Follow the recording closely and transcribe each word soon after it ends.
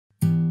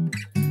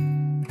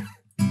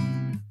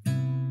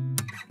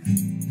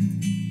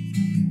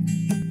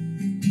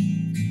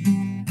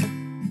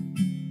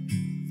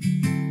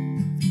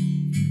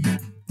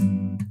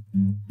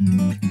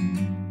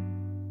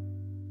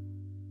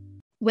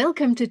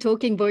Welcome to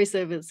Talking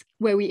Voiceovers,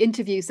 where we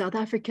interview South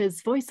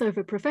Africa's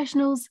voiceover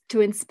professionals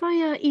to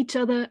inspire each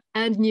other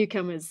and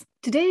newcomers.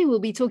 Today, we'll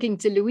be talking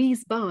to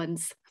Louise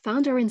Barnes,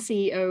 founder and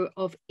CEO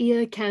of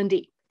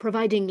Earcandy,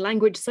 providing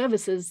language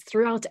services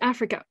throughout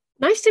Africa.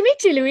 Nice to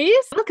meet you,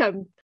 Louise.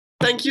 Welcome.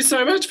 Thank you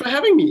so much for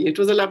having me. It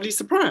was a lovely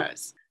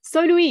surprise.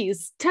 So,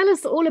 Louise, tell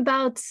us all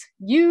about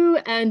you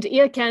and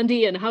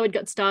Earcandy and how it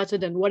got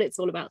started and what it's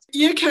all about.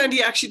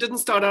 Earcandy actually didn't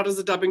start out as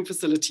a dubbing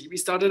facility. We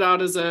started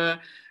out as a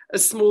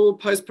small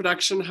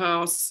post-production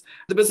house.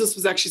 The business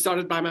was actually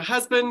started by my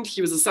husband. He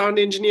was a sound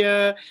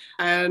engineer.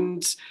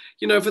 And,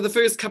 for the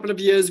first couple of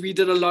years, we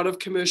did a lot of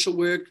commercial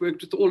work,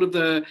 worked with all of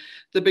the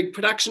big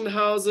production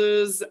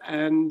houses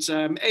and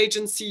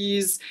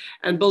agencies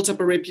and built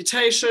up a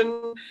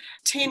reputation.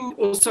 10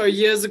 or so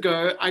years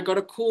ago, I got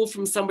a call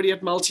from somebody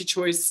at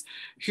MultiChoice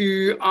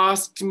who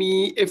asked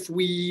me if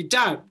we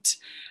dubbed.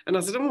 And I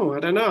said, I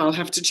don't know, I'll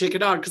have to check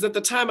it out. Because at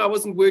the time, I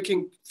wasn't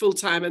working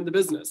full-time in the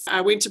business.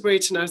 I went to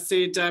Brett and I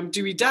said,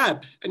 do we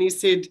dub? And he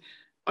said,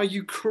 are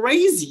you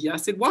crazy? I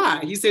said, why?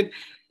 He said,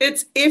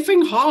 it's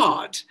effing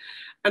hard.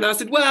 And I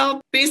said,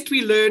 well, best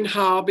we learn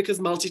how because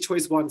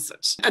MultiChoice wants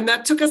it. And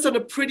that took us on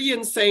a pretty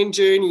insane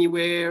journey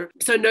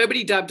so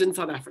nobody dubbed in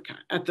South Africa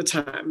at the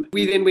time.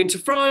 We then went to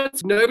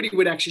France. Nobody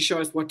would actually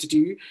show us what to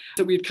do.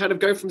 So we'd kind of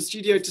go from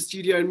studio to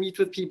studio and meet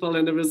with people,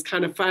 and it was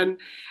kind of fun.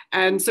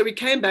 And so we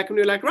came back and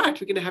we were like, right,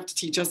 we're going to have to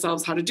teach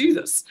ourselves how to do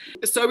this.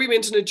 So we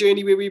went on a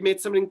journey where we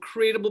met some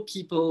incredible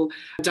people,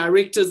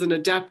 directors and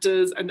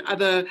adapters and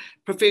other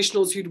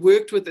professionals who'd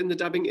worked within the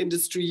dubbing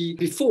industry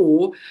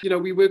before.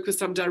 We work with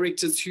some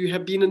directors who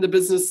have been in the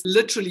business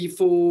literally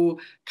for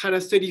kind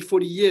of 30,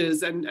 40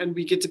 years, and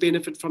we get to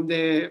benefit from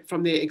their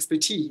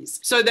expertise.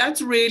 So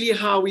that's really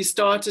how we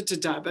started to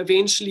dub.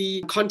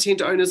 Eventually,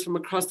 content owners from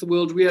across the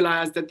world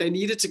realized that they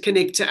needed to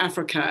connect to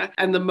Africa,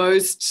 and the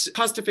most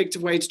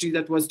cost-effective way to do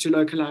that was to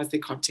localize their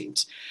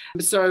content.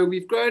 So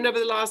we've grown over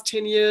the last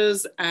 10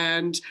 years,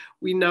 and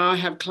we now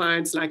have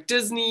clients like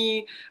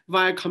Disney,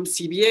 Viacom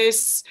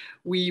CBS.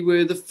 We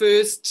were the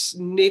first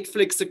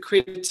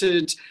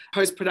Netflix-accredited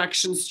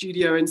post-production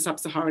studio in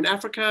sub-Saharan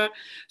Africa.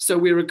 So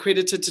we're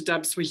accredited to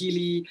dub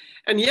Swahili.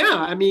 And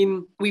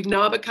we've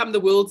now become the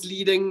world's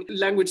leading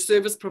language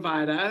service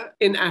provider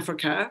in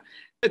Africa.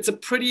 It's a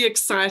pretty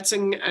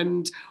exciting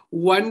and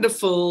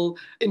wonderful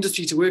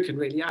industry to work in,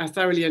 really. I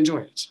thoroughly enjoy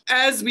it.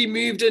 As we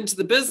moved into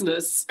the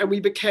business and we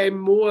became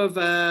more of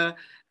a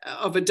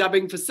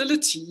dubbing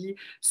facility,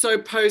 so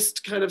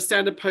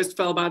standard post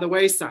fell by the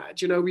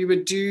wayside. We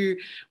would do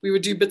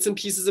bits and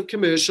pieces of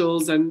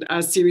commercials and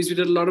series. We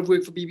did a lot of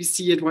work for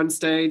BBC at one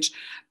stage,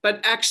 but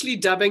actually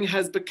dubbing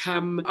has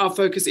become our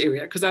focus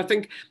area because I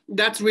think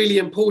that's really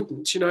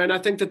important, and I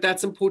think that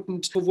that's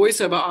important for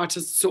voiceover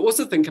artists to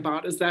also think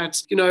about is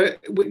that,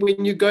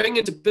 when you're going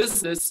into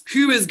business,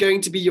 who is going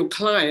to be your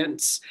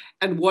clients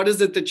and what is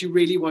it that you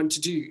really want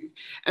to do?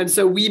 And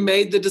so we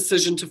made the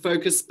decision to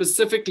focus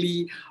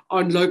specifically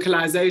on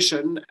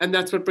localization, and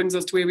that's what brings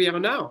us to where we are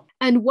now.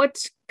 And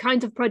what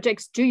kind of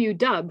projects do you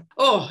dub?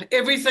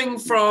 Everything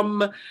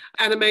from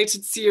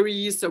animated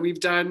series. So we've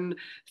done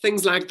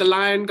things like The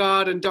Lion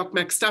Guard and Doc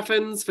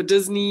McStuffins for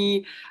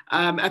Disney.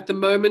 At the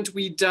moment,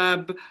 we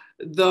dub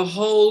the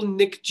whole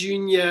Nick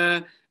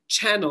Jr.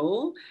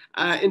 channel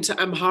into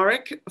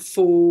Amharic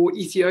for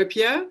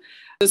Ethiopia.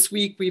 This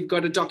week, we've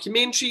got a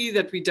documentary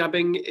that we're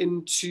dubbing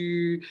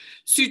into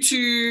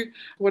Sotho.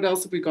 What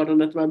else have we got on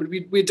at the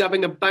moment? We're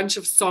dubbing a bunch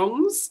of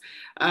songs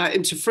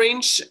into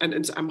French and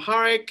into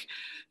Amharic.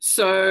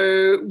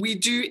 So we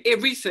do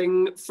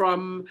everything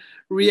from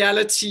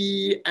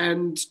reality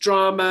and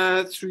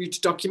drama through to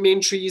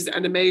documentaries,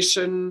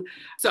 animation.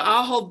 So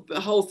our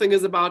whole thing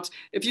is about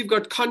if you've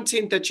got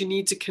content that you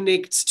need to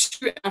connect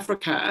to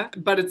Africa,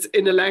 but it's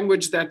in a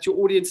language that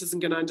your audience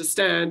isn't going to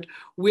understand,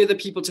 we're the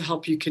people to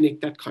help you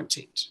connect that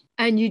content.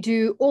 And you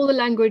do all the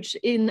language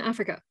in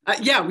Africa?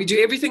 We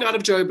do everything out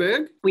of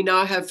Joburg. We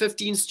now have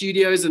 15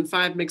 studios and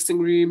 5 mixing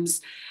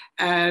rooms.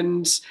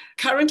 And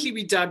currently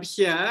we dub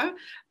here,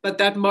 but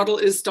that model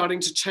is starting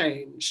to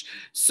change.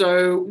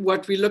 So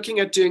what we're looking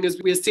at doing is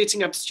we're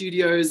setting up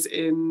studios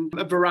in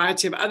a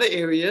variety of other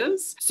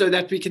areas so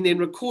that we can then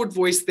record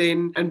voice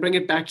then and bring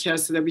it back here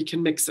so that we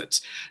can mix it.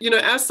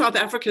 As South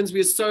Africans,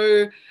 we're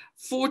so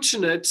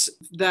fortunate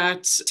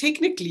that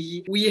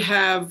technically we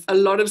have a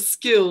lot of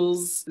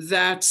skills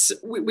that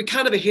we're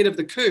kind of ahead of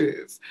the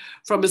curve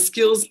from a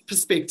skills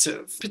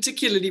perspective,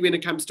 particularly when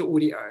it comes to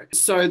audio.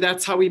 So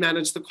that's how we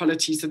manage the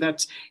quality so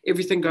that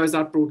everything goes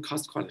out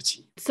broadcast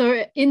quality.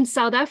 So in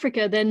South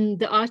Africa, then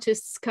the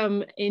artists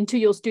come into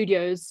your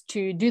studios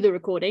to do the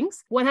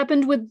recordings. What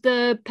happened with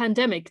the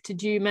pandemic?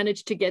 Did you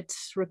manage to get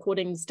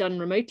recordings done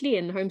remotely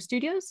in home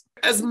studios?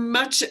 As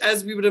much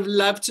as we would have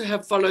loved to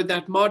have followed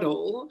that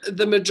model,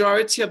 the majority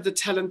majority of the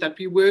talent that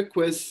we work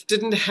with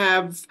didn't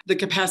have the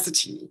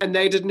capacity and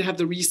they didn't have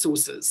the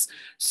resources.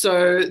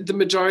 So the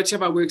majority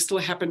of our work still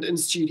happened in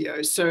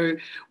studio. So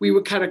we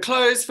were kind of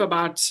closed for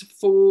about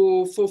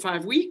four or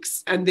 5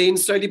 weeks. And then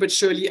slowly but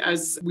surely,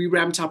 as we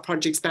ramped our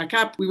projects back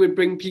up, we would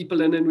bring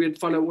people in and we'd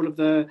follow all of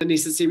the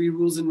necessary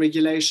rules and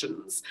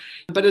regulations.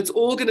 But it's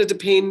all going to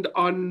depend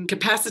on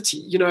capacity.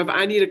 You know, if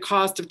I need a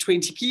cast of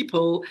 20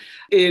 people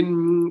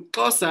in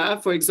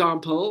Xhosa, for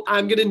example,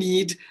 I'm going to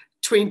need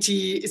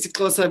 20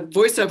 isiXhosa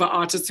voiceover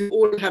artists who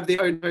all have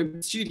their own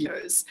home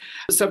studios.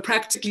 So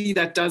practically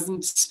that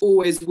doesn't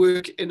always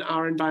work in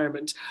our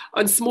environment.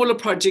 On smaller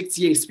projects,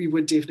 yes, we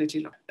would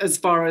definitely look as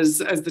far as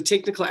the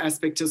technical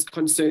aspect is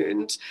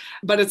concerned,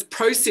 but it's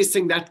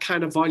processing that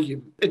kind of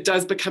volume. It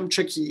does become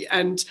tricky.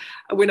 And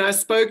when I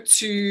spoke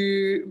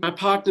to my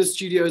partner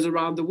studios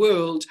around the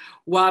world,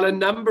 while a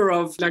number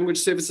of language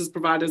services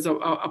providers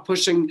are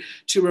pushing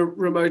to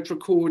remote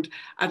record,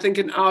 I think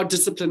in our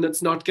discipline,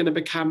 it's not going to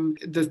become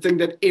the thing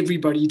that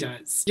everybody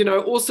does. You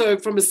know, also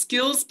from a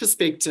skills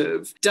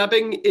perspective,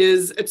 dubbing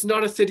it's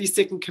not a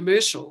 30-second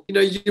commercial. You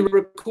know, you're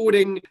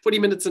recording 40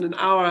 minutes and an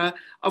hour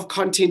of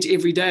content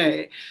every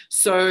day.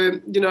 So,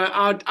 you know,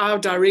 our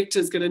director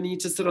is going to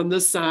need to sit on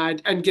this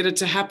side and get it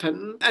to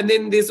happen. And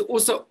then there's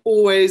also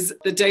always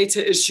the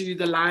data issue,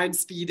 the line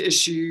speed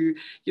issue,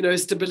 you know,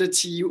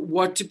 stability,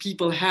 what do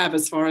people have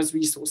as far as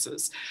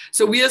resources.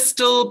 So we are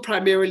still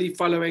primarily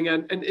following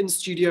an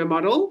in-studio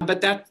model,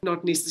 but that's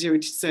not necessary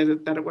to say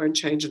that it won't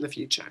change in the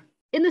future.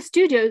 In the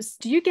studios,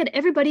 do you get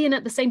everybody in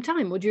at the same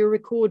time, or do you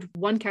record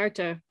one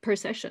character per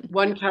session?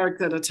 One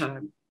character at a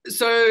time.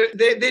 So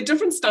there are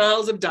different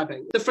styles of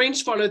dubbing. The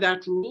French follow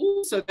that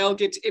rule. So they'll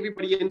get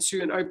everybody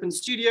into an open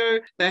studio.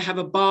 They have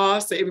a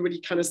bar, so everybody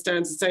kind of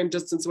stands the same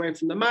distance away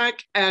from the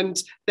mic, and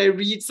they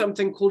read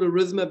something called a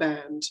rhythm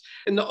band.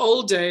 In the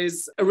old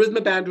days, a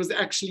rhythm band was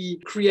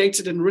actually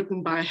created and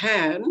written by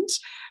hand.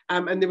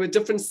 And there were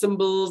different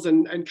symbols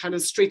and kind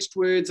of stretched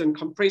words and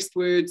compressed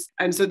words.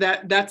 And so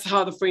that's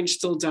how the French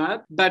still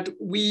dub. But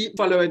we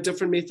follow a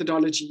different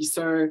methodology.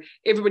 So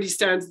everybody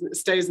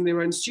stays in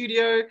their own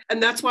studio.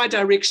 And that's why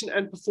direction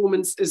and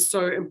performance is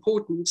so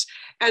important.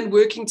 And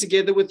working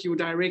together with your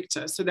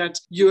director so that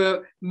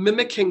you're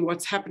mimicking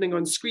what's happening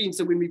on screen.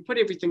 So when we put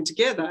everything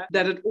together,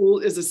 that it all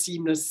is a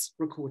seamless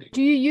recording.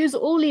 Do you use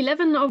all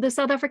 11 of the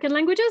South African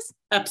languages?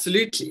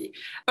 Absolutely.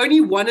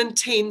 Only 1 in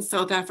 10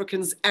 South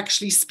Africans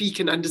actually speak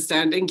and understand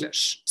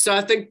English. So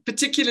I think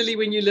particularly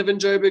when you live in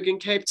Joburg and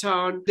Cape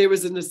Town, there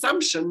is an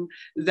assumption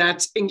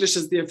that English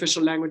is the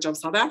official language of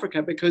South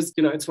Africa because,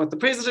 you know, it's what the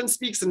president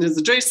speaks in his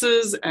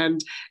addresses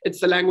and it's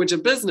the language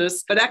of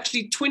business. But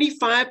actually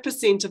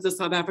 25% of the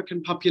South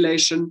African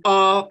population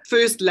are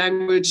first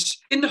language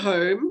in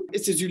home,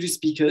 it's Zulu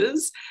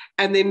speakers,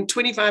 and then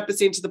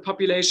 25% of the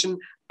population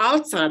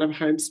outside of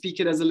home speak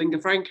it as a lingua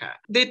franca.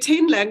 There are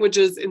 10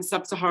 languages in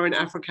sub-Saharan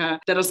Africa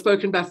that are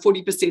spoken by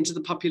 40% of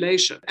the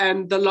population.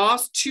 And the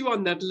last 2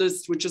 on that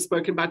list, which are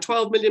spoken by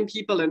 12 million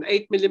people and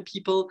 8 million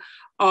people,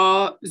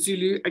 are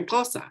Zulu and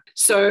Xhosa.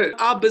 So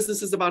our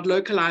business is about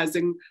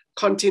localizing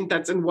content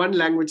that's in one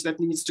language that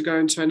needs to go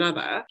into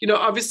another. You know,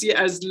 obviously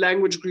as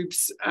language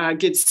groups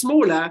get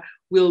smaller,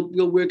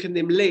 we'll work in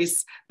them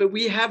less, but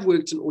we have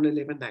worked in all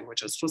 11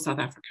 languages for South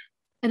Africa.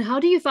 And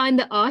how do you find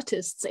the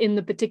artists in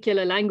the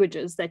particular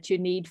languages that you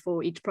need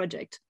for each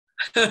project?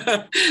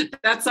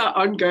 That's our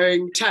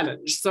ongoing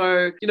challenge.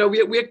 So, you know,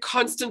 we're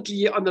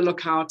constantly on the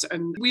lookout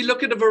and we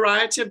look at a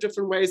variety of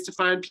different ways to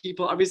find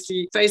people.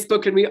 Obviously,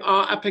 Facebook, and we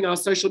are upping our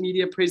social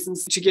media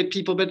presence to get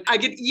people. But I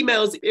get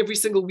emails every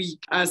single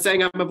week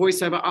saying I'm a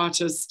voiceover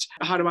artist.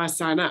 How do I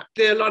sign up?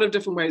 There are a lot of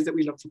different ways that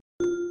we look for.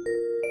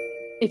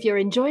 If you're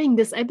enjoying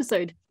this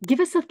episode, give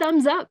us a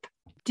thumbs up.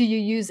 Do you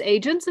use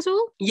agents at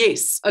all?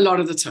 Yes, a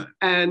lot of the time.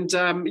 And,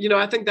 you know,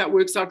 I think that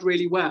works out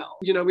really well.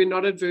 You know, we're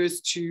not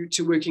adverse to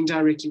working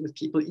directly with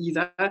people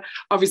either,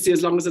 obviously,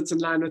 as long as it's in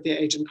line with their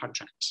agent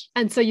contract.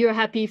 And so you're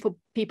happy for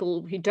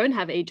people who don't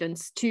have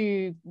agents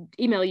to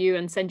email you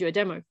and send you a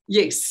demo?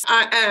 Yes,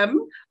 I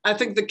am. I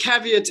think the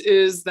caveat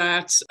is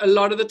that a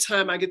lot of the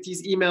time I get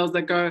these emails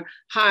that go,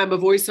 hi, I'm a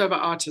voiceover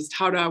artist.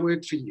 How do I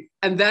work for you?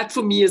 And that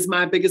for me is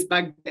my biggest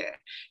bugbear.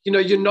 You know,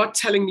 you're not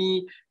telling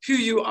me who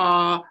you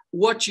are,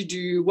 what you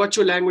do, what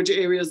your language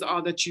areas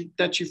are that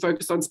you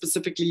focus on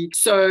specifically.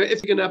 So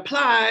if you're going to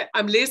apply,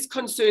 I'm less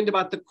concerned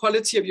about the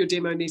quality of your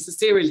demo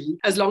necessarily,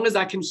 as long as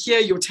I can hear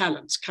your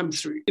talent come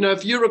through. You know,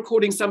 if you're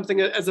recording something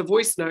as a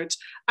voice note,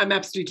 I'm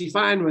absolutely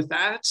fine with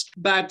that.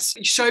 But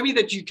show me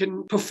that you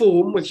can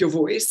perform with your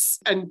voice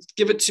and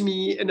give it to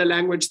me in a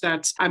language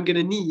that I'm going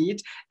to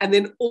need. And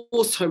then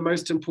also,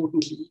 most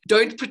importantly,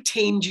 don't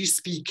pretend you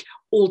speak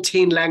all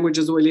 10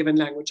 languages or 11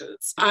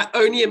 languages. I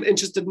only am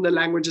interested in the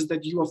languages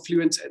that you are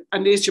fluent in.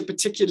 Unless you're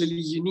particularly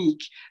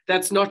unique,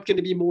 that's not going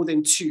to be more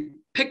than 2.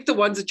 pick the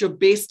ones that you're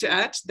best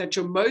at, that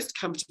you're most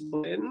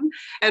comfortable in,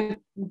 and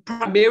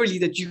primarily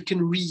that you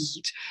can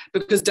read,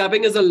 because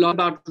dubbing is a lot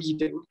about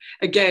reading.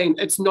 Again,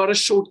 it's not a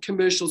short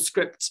commercial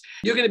script.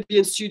 You're going to be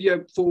in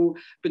studio for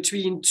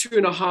between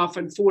 2.5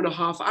 and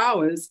 4.5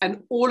 hours,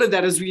 and all of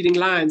that is reading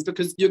lines,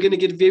 because you're going to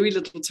get very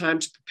little time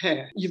to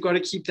prepare. You've got to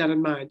keep that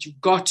in mind.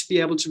 You've got to be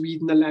able to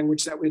read in the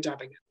language that we're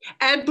dubbing in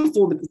and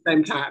perform at the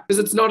same time, because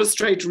it's not a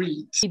straight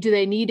read. Do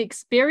they need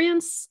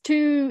experience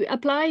to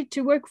apply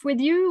to work with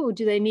you, or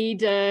do they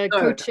need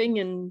coaching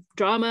and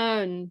drama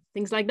and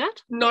things like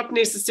that? Not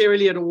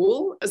necessarily at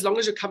all, as long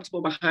as you're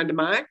comfortable behind a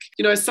mic.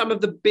 You know, some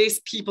of the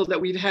best people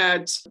that we've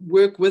had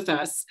work with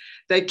us,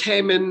 they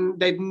came in,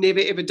 they've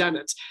never ever done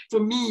it. For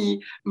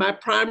me, my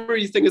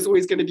primary thing is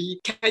always going to be,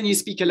 can you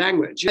speak a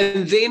language?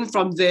 And then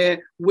from there,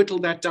 whittle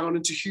that down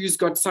into who's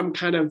got some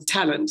kind of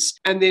talent.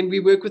 And then we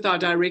work with our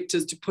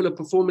directors to pull a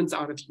performance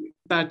out of you.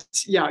 But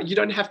yeah, you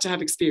don't have to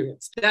have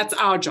experience. That's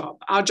our job.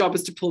 Our job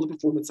is to pull the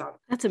performance out.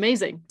 That's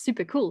amazing.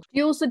 Super cool.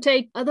 You also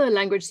take other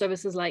language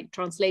services like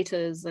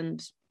translators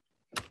and...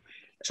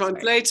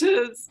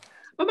 Translators.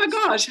 Oh my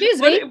gosh.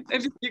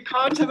 If you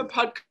can't have a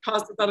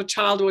podcast without a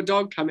child or a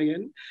dog coming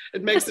in,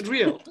 it makes it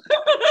real.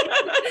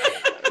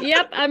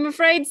 Yep, I'm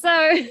afraid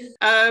so.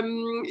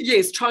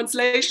 Yes,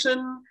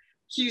 translation,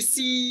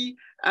 QC.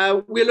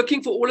 We're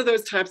looking for all of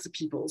those types of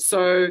people.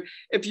 So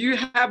if you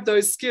have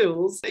those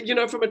skills, you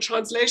know, from a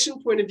translation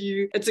point of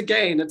view,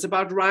 it's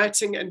about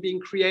writing and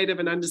being creative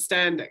and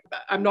understanding.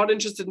 I'm not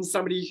interested in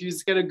somebody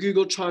who's going to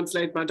Google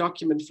translate my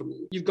document for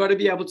me. You've got to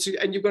be able to,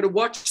 and you've got to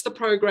watch the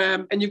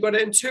program, and you've got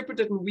to interpret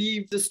it and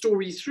weave the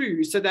story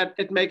through so that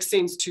it makes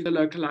sense to the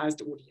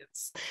localized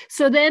audience.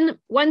 So then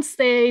once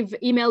they've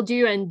emailed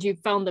you and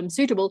you've found them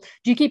suitable,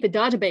 do you keep a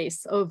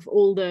database of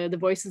all the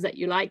voices that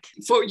you like?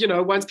 For, you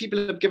know, once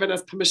people have given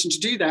us permission to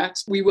do that,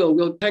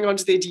 we'll hang on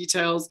to their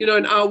details. You know,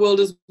 in our world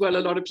as well, a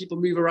lot of people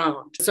move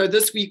around. So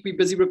this week we're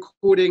busy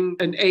recording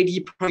an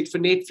AD project for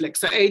Netflix.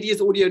 So AD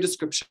is audio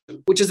description,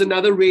 which is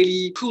another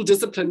really cool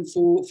discipline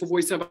for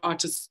voiceover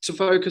artists to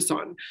focus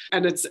on.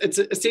 And it's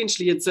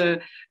essentially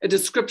a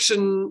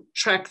description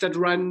track that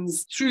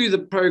runs through the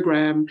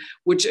program,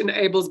 which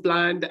enables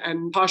blind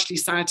and partially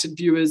sighted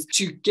viewers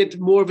to get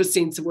more of a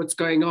sense of what's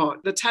going on.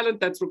 The talent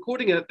that's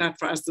recording that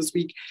for us this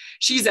week,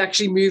 she's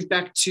actually moved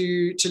back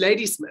to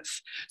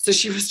Ladysmith. So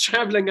she was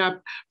traveling up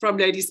from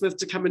Ladysmith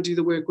to come and do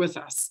the work with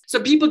us.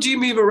 So people do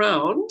move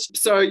around.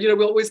 So, you know,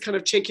 we'll always kind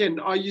of check in.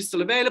 Are you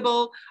still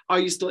available? Are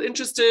you still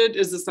interested?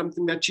 Is this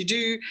something that you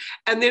do?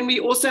 And then we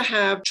also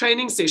have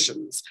training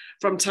sessions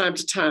from time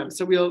to time.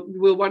 So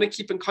we'll want to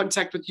keep in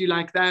contact with you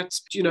like that.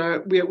 You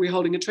know, we're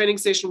holding a training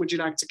session. Would you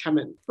like to come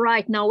in?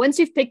 Right. Now, once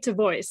you've picked a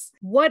voice,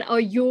 what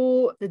are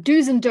the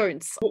do's and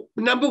don'ts?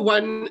 Number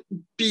one,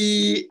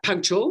 be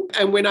punctual.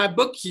 And when I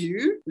book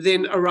you,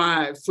 then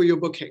arrive for your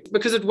booking,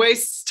 because it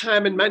wastes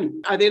time and money.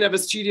 I then have a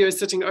studio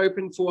sitting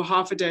open for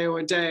half a day or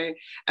a day,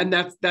 and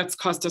that's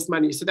cost us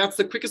money. So that's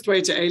the quickest way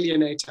to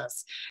alienate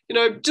us. You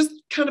know, just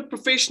kind of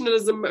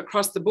professionalism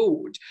across the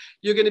board.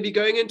 You're going to be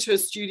going into a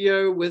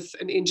studio with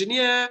an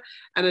engineer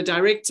and a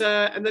director,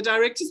 and the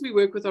directors we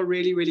work with are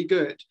really, really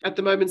good. At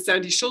the moment,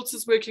 Sandy Schultz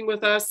is working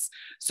with us.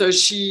 So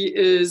she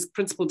is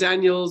Principal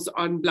Daniels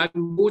on Blood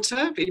and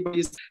Water.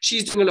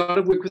 She's doing a lot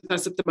of work with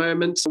us at the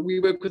moment. We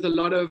work with a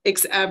lot of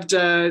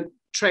ex-AVDA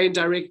trained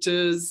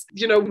directors.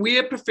 You know,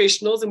 we're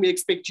professionals and we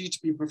expect you to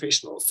be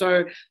professionals.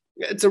 So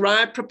it's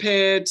arrive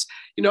prepared.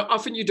 You know,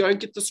 often you don't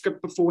get the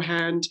script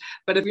beforehand,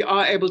 but if we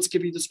are able to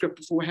give you the script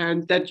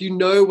beforehand, that you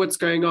know what's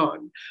going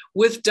on.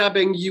 With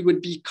dubbing, you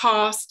would be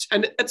cast,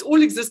 and it's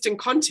all existing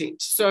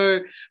content. So,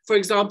 for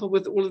example,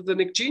 with all of the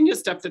Nick Jr.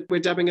 stuff that we're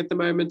dubbing at the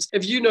moment,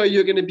 if you know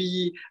you're going to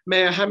be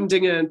Mayor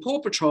Humdinger in Paw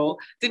Patrol,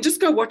 then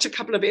just go watch a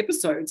couple of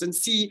episodes and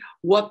see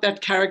what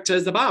that character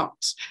is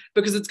about,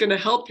 because it's going to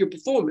help your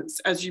performance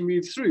as you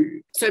move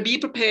through. So be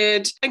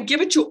prepared and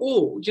give it your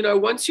all. You know,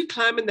 once you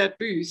climb in that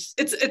booth,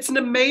 it's an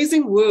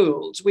amazing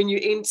world when you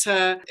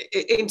enter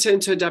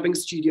into a dubbing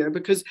studio,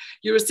 because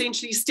you're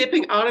essentially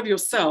stepping out of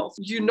yourself.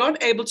 You're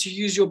not able to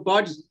use your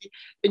body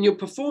in your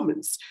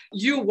performance.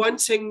 You're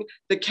wanting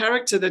the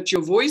character that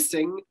you're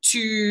voicing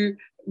to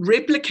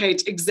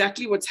replicate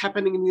exactly what's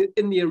happening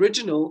in the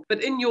original,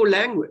 but in your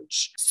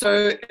language.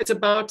 So it's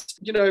about,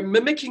 you know,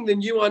 mimicking the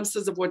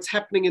nuances of what's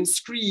happening in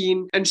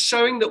screen and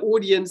showing the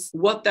audience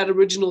what that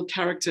original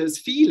character is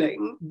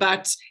feeling,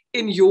 but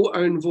in your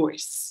own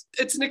voice.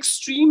 It's an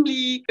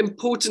extremely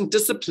important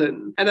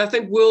discipline. And I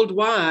think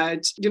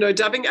worldwide, you know,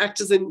 dubbing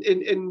actors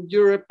in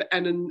Europe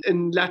and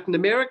in Latin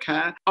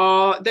America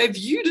they're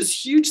viewed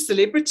as huge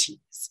celebrities,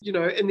 you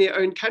know, in their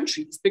own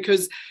countries,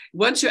 because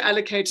once you're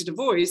allocated a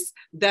voice,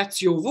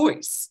 that's your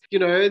voice. You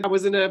know, I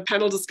was in a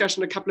panel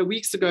discussion a couple of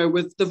weeks ago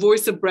with the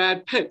voice of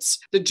Brad Pitt,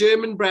 the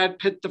German Brad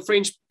Pitt, the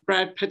French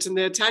Brad Pitt and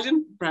the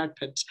Italian Brad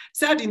Pitt.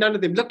 Sadly, none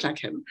of them look like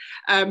him.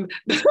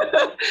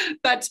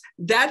 But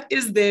that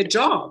is their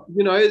job.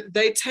 You know,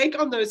 they take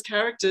on those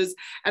characters,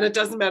 and it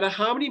doesn't matter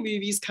how many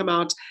movies come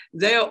out,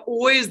 they are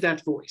always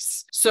that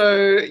voice.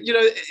 So, you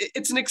know,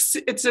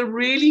 it's a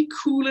really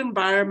cool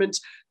environment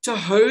to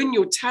hone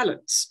your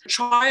talents.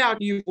 Try out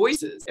new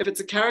voices. If it's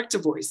a character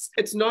voice,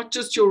 it's not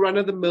just your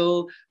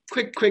run-of-the-mill,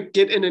 quick,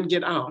 get in and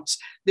get out.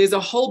 There's a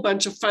whole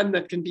bunch of fun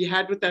that can be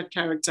had with that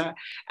character,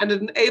 and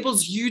it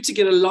enables you to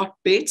get a lot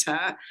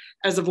better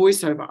as a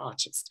voiceover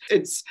artist.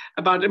 It's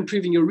about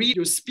improving your read,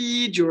 your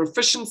speed, your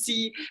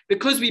efficiency.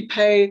 Because we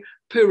pay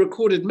per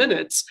recorded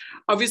minute,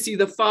 obviously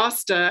the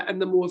faster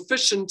and the more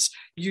efficient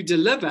you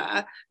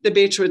deliver, the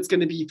better it's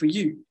going to be for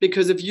you.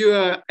 Because if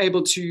you're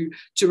able to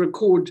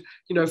record,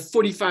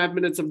 45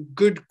 minutes of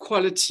good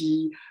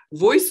quality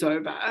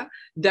voiceover,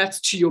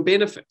 that's to your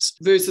benefit,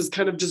 versus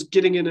kind of just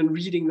getting in and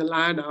reading the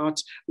line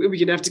out, where we're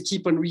going to have to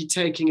keep on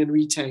retaking.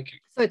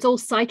 So it's all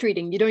sight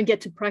reading. You don't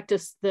get to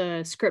practice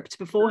the script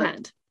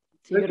beforehand.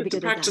 So you got to be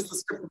good at practice the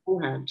script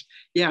beforehand.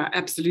 Yeah,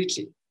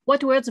 absolutely.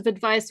 What words of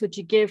advice would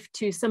you give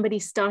to somebody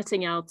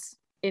starting out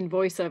in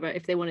voiceover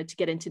if they wanted to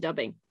get into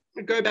dubbing?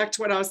 Go back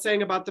to what I was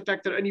saying about the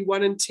fact that only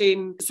 1 in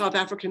 10 South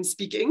Africans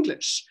speak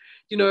English.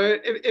 You know,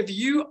 if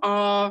you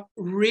are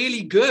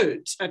really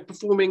good at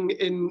performing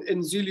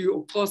in Zulu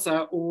or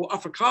Xhosa or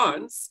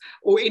Afrikaans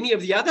or any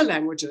of the other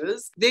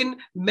languages, then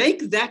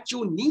make that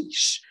your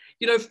niche.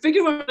 You know,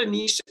 figure out a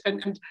niche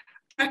and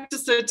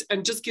practice it,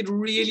 and just get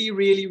really,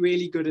 really,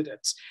 really good at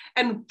it.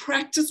 And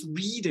practice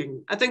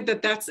reading. I think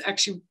that's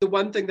actually the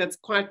one thing that's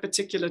quite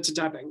particular to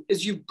dubbing,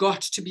 is you've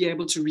got to be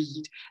able to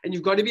read, and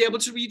you've got to be able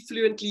to read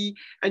fluently,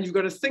 and you've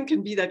got to think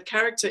and be that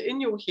character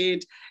in your head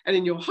and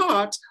in your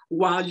heart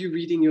while you're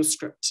reading your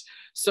script.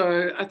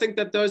 So I think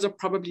that those are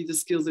probably the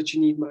skills that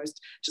you need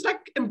most. Just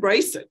like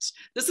embrace it.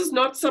 This is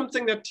not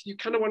something that you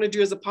kind of want to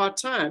do as a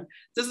part-time.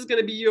 This is going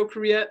to be your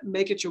career.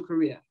 Make it your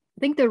career. I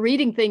think the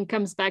reading thing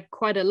comes back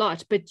quite a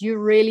lot, but you're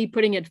really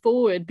putting it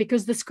forward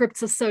because the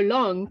scripts are so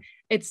long.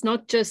 It's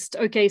not just,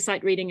 okay,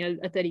 sight reading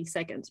a 30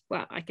 seconds.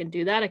 Well, I can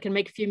do that. I can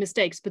make a few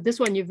mistakes, but this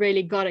one, you've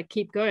really got to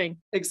keep going.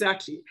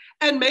 Exactly.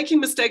 And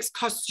making mistakes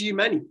costs you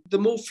money. The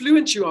more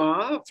fluent you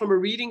are from a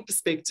reading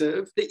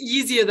perspective, the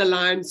easier the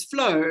lines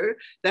flow,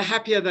 the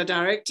happier the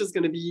director's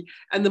going to be,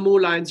 and the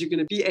more lines you're going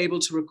to be able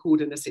to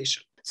record in a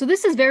session. So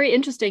this is very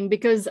interesting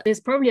because there's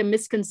probably a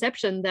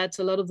misconception that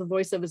a lot of the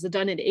voiceovers are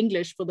done in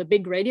English for the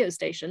big radio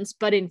stations.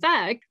 But in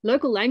fact,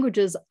 local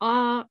languages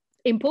are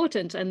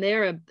important, and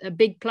they're a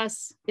big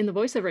plus in the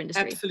voiceover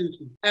industry.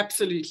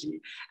 Absolutely.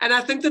 And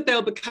I think that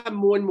they'll become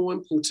more and more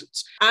important.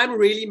 I'm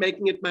really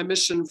making it my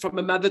mission from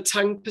a mother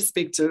tongue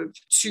perspective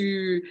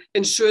to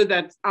ensure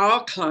that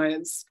our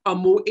clients are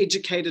more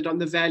educated on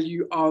the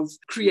value of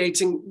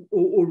creating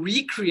or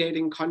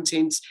recreating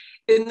content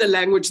in the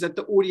language that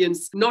the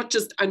audience not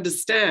just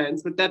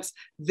understands, but that's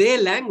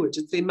their language.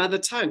 It's their mother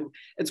tongue.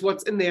 It's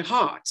what's in their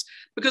heart.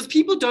 Because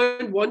people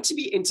don't want to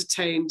be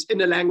entertained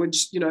in a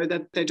language,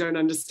 that they don't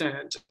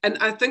understand. And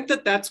I think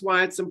that that's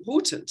why it's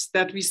important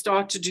that we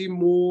start to do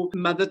more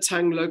mother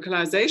tongue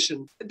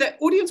localization. The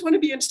audience want to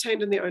be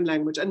entertained in their own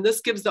language. And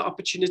this gives the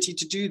opportunity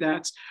to do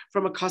that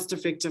from a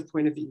cost-effective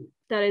point of view.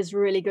 That is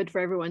really good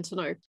for everyone to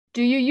know.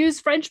 Do you use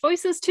French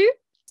voices too?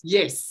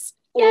 Yes.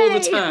 Yay! All the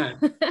time.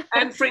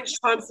 And French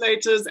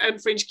translators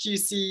and French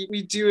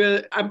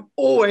QC. I'm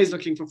always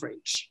looking for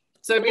French.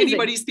 So if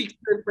anybody speaks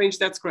French,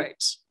 that's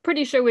great.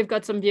 Pretty sure we've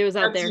got some viewers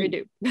out there who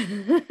do.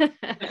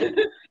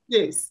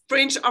 Yes,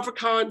 French,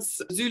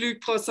 Afrikaans, Zulu,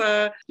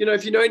 Xhosa.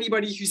 If you know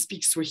anybody who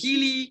speaks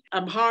Swahili,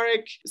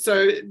 Amharic.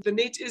 So the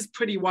net is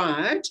pretty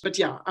wide. But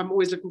yeah, I'm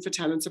always looking for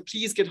talent. So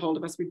please get hold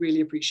of us. We'd really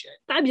appreciate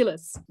it.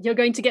 Fabulous. You're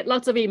going to get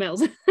lots of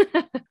emails.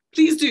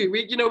 Please do.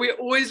 We're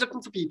always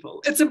looking for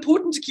people. It's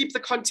important to keep the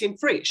content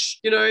fresh.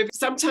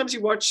 Sometimes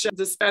you watch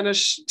the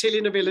Spanish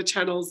telenovela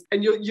channels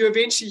and you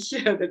eventually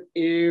hear that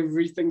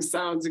everything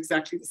sounds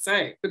exactly the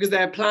same because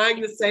they're applying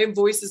the same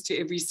voices to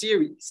every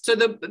series. So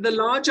the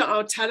larger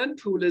our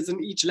talent pool is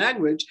in each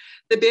language,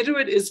 the better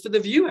it is for the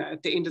viewer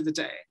at the end of the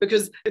day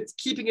because it's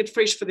keeping it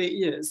fresh for their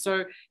ears.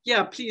 So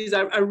yeah, please,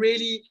 I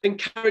really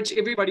encourage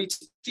everybody to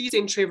please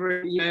send Trevor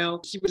an email.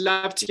 He would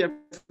love to hear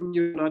from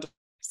you.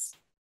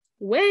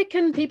 Where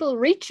can people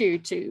reach you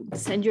to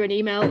send you an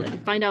email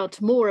and find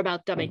out more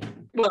about dubbing?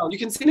 Well, you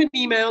can send an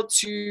email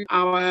to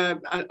our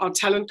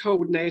talent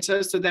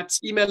coordinator. So that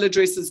email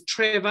address is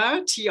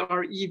Trevor,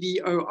 Trevor,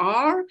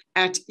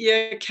 at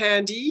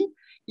Earcandy,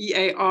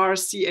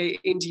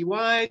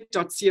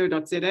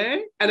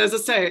 EARCANDY.co.za. And as I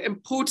say,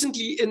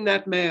 importantly in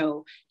that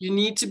mail, you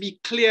need to be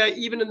clear,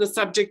 even in the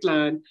subject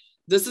line.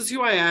 This is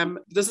who I am.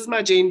 This is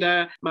my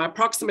gender, my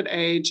approximate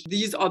age.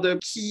 These are the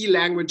key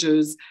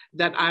languages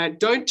that I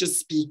don't just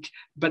speak,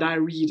 but I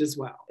read as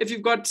well. If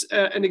you've got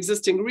an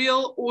existing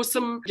reel,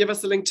 awesome, give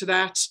us a link to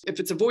that.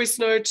 If it's a voice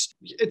note,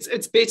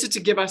 it's better to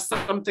give us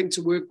something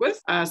to work with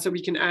so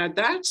we can add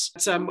that.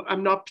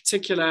 I'm not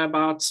particular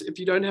about if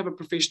you don't have a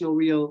professional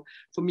reel.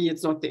 For me,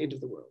 it's not the end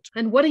of the world.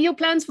 And what are your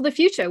plans for the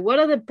future? What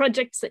are the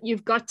projects that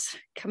you've got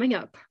coming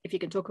up, if you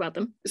can talk about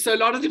them? So a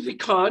lot of them we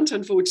can't,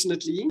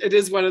 unfortunately. It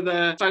is one of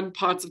the fun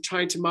parts of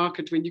trying to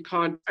market when you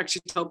can't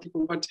actually tell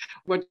people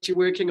what you're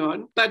working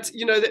on. But,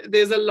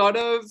 there's a lot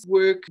of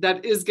work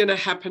that is going to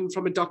happen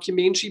from a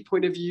documentary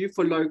point of view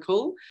for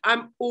local.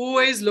 I'm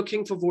always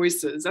looking for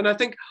voices. And I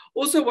think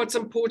also what's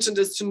important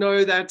is to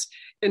know that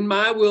in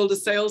my world, a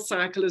sales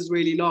cycle is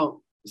really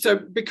long. So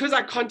because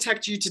I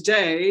contact you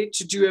today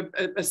to do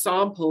a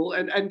sample,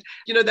 and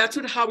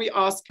that's how we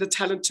ask the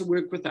talent to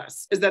work with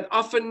us, is that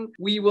often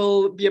we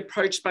will be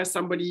approached by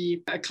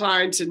somebody, a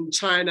client in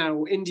China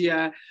or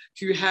India,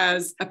 who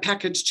has a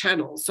package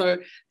channel. So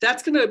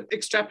that's going to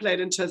extrapolate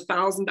into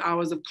 1,000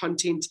 hours of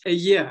content a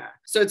year.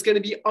 So it's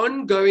going to be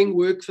ongoing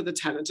work for the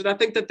talent. And I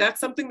think that that's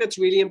something that's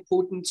really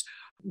important.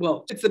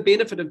 Well, it's the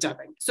benefit of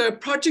dubbing. So a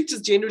project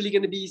is generally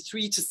going to be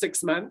 3 to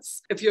 6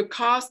 months. If you're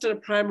cast in a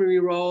primary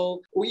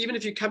role, or even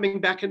if you're coming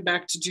back and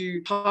back to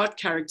do part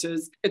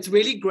characters, it's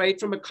really great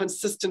from a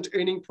consistent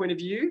earning point of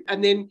view.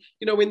 And then,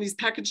 when these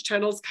package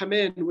channels come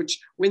in,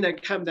 which when they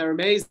come, they're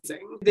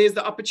amazing, there's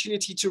the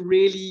opportunity to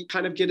really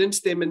kind of get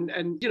into them and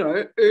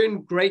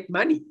earn great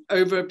money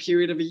over a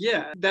period of a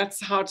year.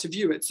 That's how to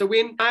view it. So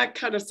when I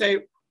kind of say,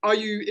 are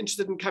you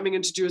interested in coming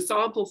in to do a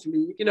sample for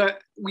me?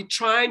 We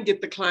try and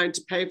get the client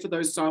to pay for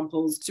those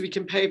samples so we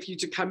can pay for you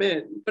to come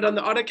in. But on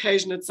the odd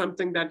occasion, it's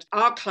something that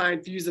our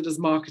client views it as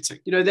marketing.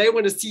 They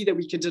want to see that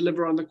we can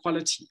deliver on the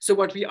quality. So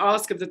what we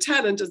ask of the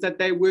talent is that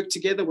they work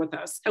together with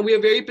us. And we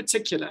are very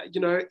particular.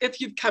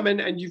 If you've come in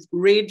and you've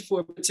read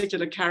for a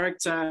particular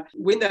character,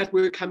 when that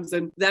work comes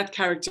in, that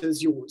character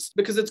is yours,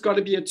 because it's got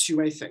to be a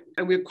two-way thing.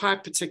 And we're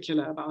quite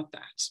particular about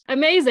that.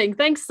 Amazing.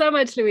 Thanks so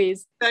much,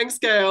 Louise. Thanks,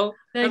 Gail.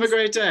 Thanks. Have a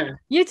great day.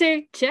 You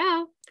too.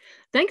 Ciao.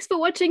 Thanks for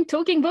watching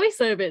Talking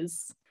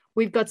Voiceovers.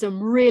 We've got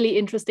some really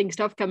interesting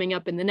stuff coming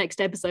up in the next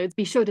episodes.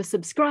 Be sure to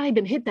subscribe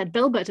and hit that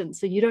bell button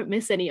so you don't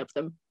miss any of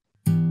them.